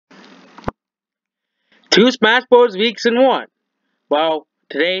Two Smash Bros. Weeks in one. Well,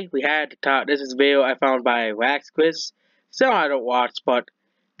 today we had to talk. This is a video I found by Wax Quiz. Still, I don't watch, but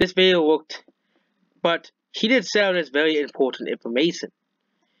this video looked. But he did sell this very important information.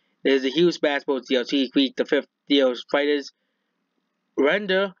 There's a huge Smash Bros. DLC week. The fifth DLC fighters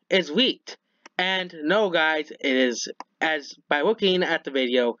render is leaked. And no, guys, it is, as by looking at the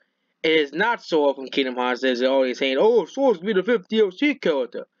video, it is not Sora from Kingdom Hearts. They're already saying, oh, Sora's gonna be the fifth DLC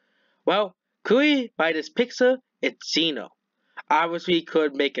character. Well, clearly by this picture, it's Geno. Obviously,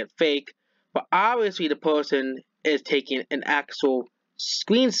 could make it fake, but obviously the person is taking an actual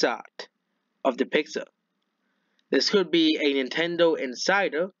screenshot of the picture. This could be a Nintendo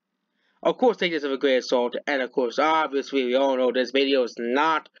insider. Of course, take this with a grain of salt, and of course, obviously, we all know this video is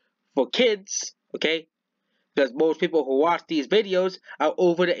not for kids, okay? Because most people who watch these videos are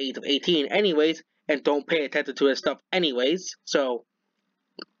over the age of 18 anyways, and don't pay attention to this stuff anyways, so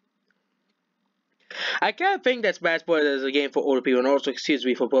I kind of think that Smash Bros. Is a game for older people, and also excuse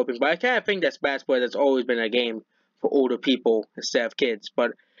me for burping, but I kind of think that Smash Bros. Has always been a game for older people instead of kids.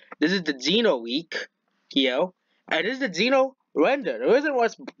 But this is the Geno week, and this is the Geno render. There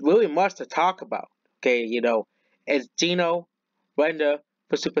isn't really much to talk about, okay, it's Geno render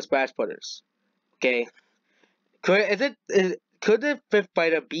for Super Smash Bros. Okay, could the fifth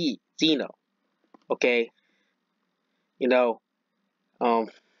fighter be Geno? Okay, um.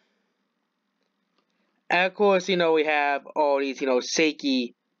 And of course, we have all these,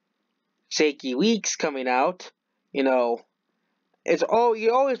 shaky leaks coming out. It's all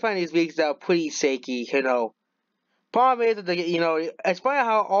you always find these leaks that are pretty shaky. Problem is that it's funny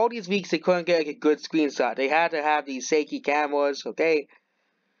how all these leaks they couldn't get like a good screenshot. They had to have these shaky cameras. Okay,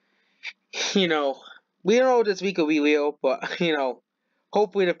 we don't know if this week will be real, but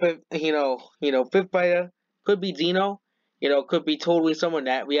hopefully the fifth fighter could be Geno. Could be totally someone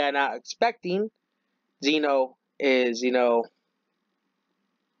that we are not expecting. Geno is, one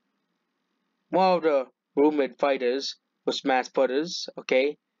of the rumored fighters for Smash Brothers,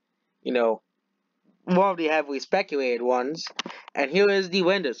 okay? One of the heavily speculated ones. And here is the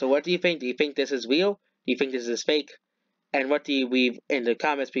render. So what do you think? Do you think this is real? Do you think this is fake? And what do you leave in the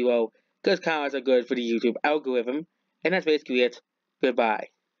comments below? Because comments are good for the YouTube algorithm. And that's basically it. Goodbye.